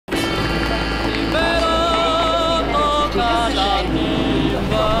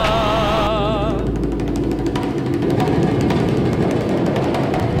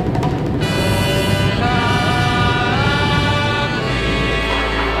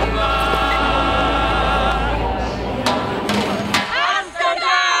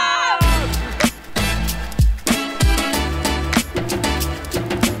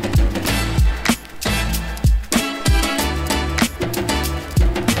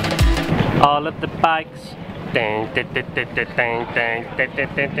All of the bikes. We've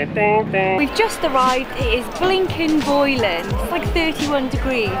just arrived. It is blinking boiling. It's like 31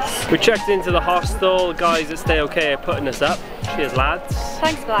 degrees. We checked into the hostel. Guys that stay okay are putting us up. Cheers, lads.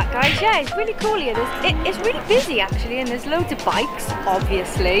 Thanks for that, guys. Yeah, it's really cool here. It's really busy actually, and there's loads of bikes,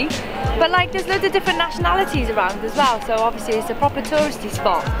 obviously. But like, there's loads of different nationalities around as well. So obviously, it's a proper touristy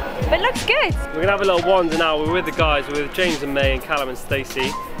spot. But it looks good. We're gonna have a little wander now. We're with the guys. We're with James and May and Callum and Stacey.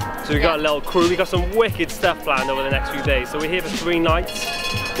 So we got a little crew. We got some wicked stuff planned over the next few days. So we're here for 3 nights.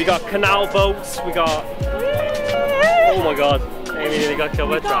 We got canal boats. We got. Oh my God! Amy nearly got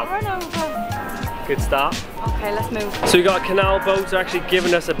killed by a trap. Good start. Okay, let's move. So we got canal boats. They're actually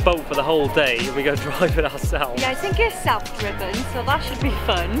giving us a boat for the whole day, and we go drive it ourselves. Yeah, I think it's self-driven, so that should be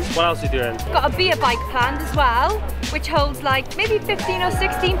fun. What else are you doing? Got a beer bike planned as well, which holds like maybe 15 or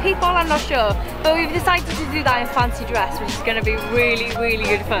 16 people, I'm not sure. But we've decided to do that in fancy dress, which is going to be really, really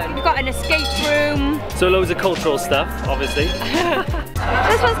good fun. We've got an escape room. So loads of cultural stuff, obviously.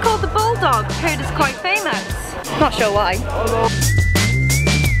 This one's called the Bulldog, which I heard is quite famous. Not sure why.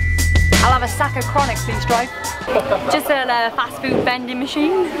 I'll have a sack of chronic, please, drive. Just a fast food vending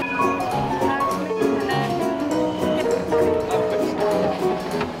machine. Look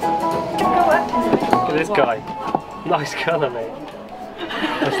at this guy. Nice colour, mate.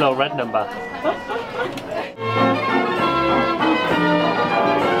 Nice little red number.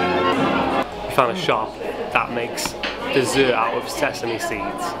 We found a shop that makes dessert out of sesame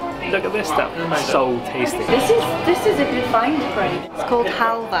seeds. Look at this stuff. So tasty. This is a good find, Craig. It's called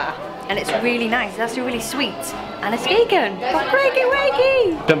halva. And it's really nice, it's actually really sweet. And it's vegan. Craigie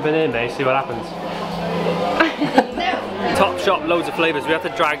wakey! Jumping in there, see what happens. Top shop, loads of flavours. We have to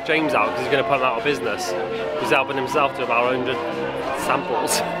drag James out because he's going to put him out of business. He's helping himself to about 100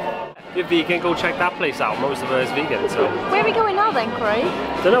 samples. If you're vegan, go check that place out. Most of it is vegan, so. Where are we going now then, Craig?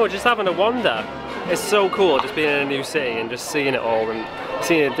 Don't know, we're just having a wander. It's so cool just being in a new city and just seeing it all and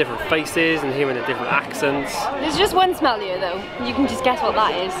seeing the different faces and hearing the different accents. There's just one smell here though. You can just guess what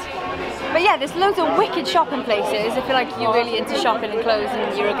that is. But yeah, there's loads of wicked shopping places. I feel like you're really into shopping and clothes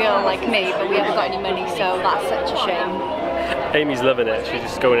and you're a girl like me, but we haven't got any money, so that's such a shame. Amy's loving it. She's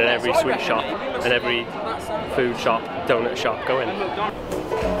just going in every sweet shop and every food shop, donut shop, go in.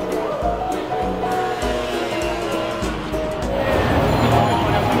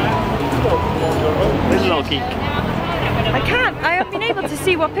 This little geek. I can't. I haven't been able to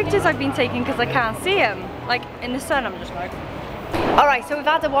see what pictures I've been taking because I can't see them. Like in the sun, I'm just like. Alright, so we've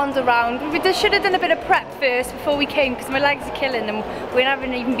had a wander around. We should have done a bit of prep first before we came because my legs are killing and we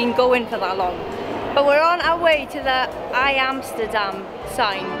haven't even been going for that long. But we're on our way to the Iamsterdam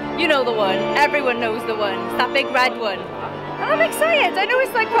sign. You know the one. Everyone knows the one. It's that big red one. And I'm excited. I know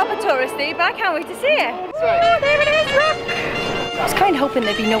it's like proper touristy, but I can't wait to see it. Oh, there it is, look! I was kind of hoping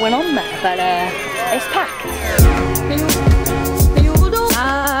there'd be no one on there, but it's packed.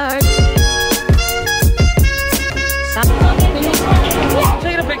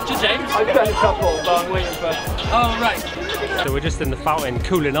 Taking a picture, James? I've got a couple, but I'm waiting for... Oh, right. So we're just in the fountain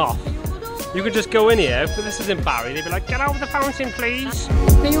cooling off. You could just go in here, but this isn't Barry. They'd be like, get out of the fountain, please.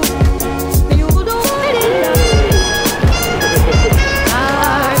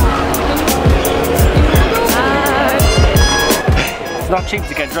 It's not cheap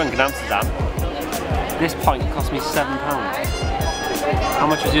to get drunk in Amsterdam. This pint cost me £7. How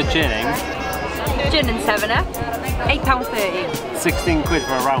much was your gin, Amy? Gin and 7-up, £8.30. 16 quid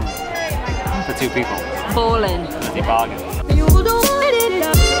for a round for 2 people. Ballin'. Bloody bargain.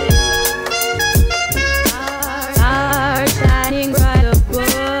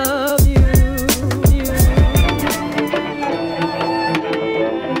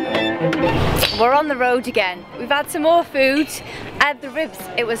 We're on the road again. We've had some more food. The ribs,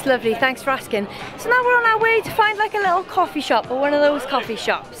 it was lovely, thanks for asking. So now we're on our way to find like a little coffee shop or one of those coffee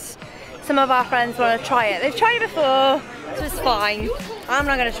shops. Some of our friends want to try it. They've tried it before, so it's fine. I'm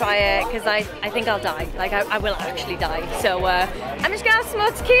not going to try it because I think I'll die. Like I will actually die. So I'm just going to have some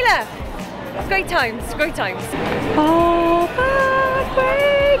more tequila. Great times, great times.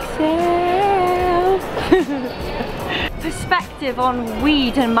 Perspective on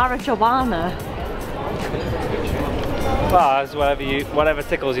weed and marijuana. Well, it's whatever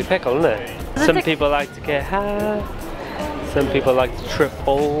tickles your pickle, isn't it? Some people like to get high, Some people like the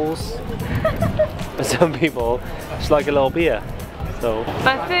triples. But some people just like a little beer. So.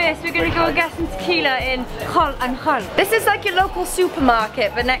 But first we're going to go and get some tequila in Hol and Hol. This is like your local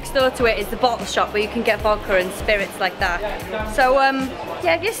supermarket, but next door to it is the bottle shop where you can get vodka and spirits like that. So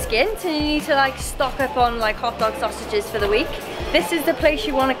yeah, if you're skint and you need to like stock up on like hot dog sausages for the week, this is the place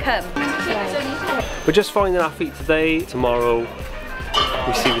you want to come. We're just finding our feet today. Tomorrow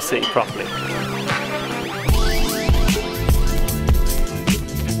we see the city properly.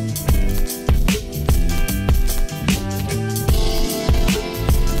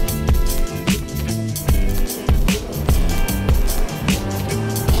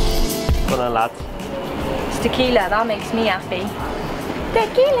 Lads. It's tequila, that makes me happy.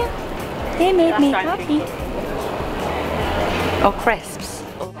 Tequila, they made me happy. Or crisps.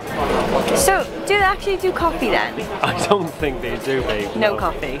 So, do they actually do coffee then? I don't think they do, babe. No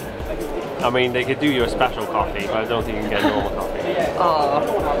coffee? I mean, they could do you a special coffee, but I don't think you can get normal coffee.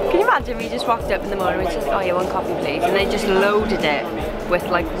 Oh. Can you imagine if you just walked up in the morning and was just like, oh, you want coffee please? And they just loaded it with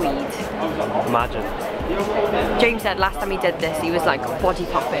like weed. Imagine. James said last time he did this, he was like body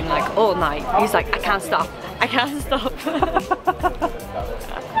popping like all night. He was like, I can't stop, I can't stop.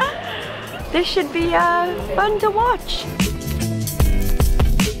 This should be fun to watch.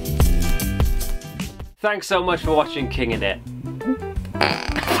 Thanks so much for watching Kinging It.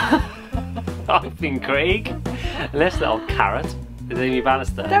 I've been Craig, and this little carrot is Amy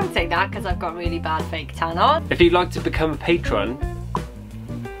Bannister. Don't say that because I've got really bad fake tan on. If you'd like to become a patron.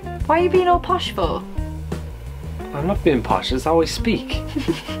 Why are you being all posh for? I'm not being posh, that's how I speak.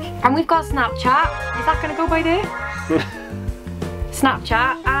 And we've got Snapchat. Is that going to go by there?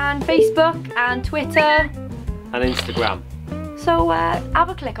 Snapchat and Facebook and Twitter. And Instagram. So have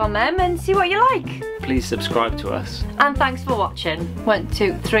a click on them and see what you like. Please subscribe to us. And thanks for watching. 1,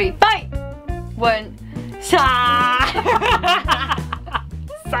 2, 3, bye! 1,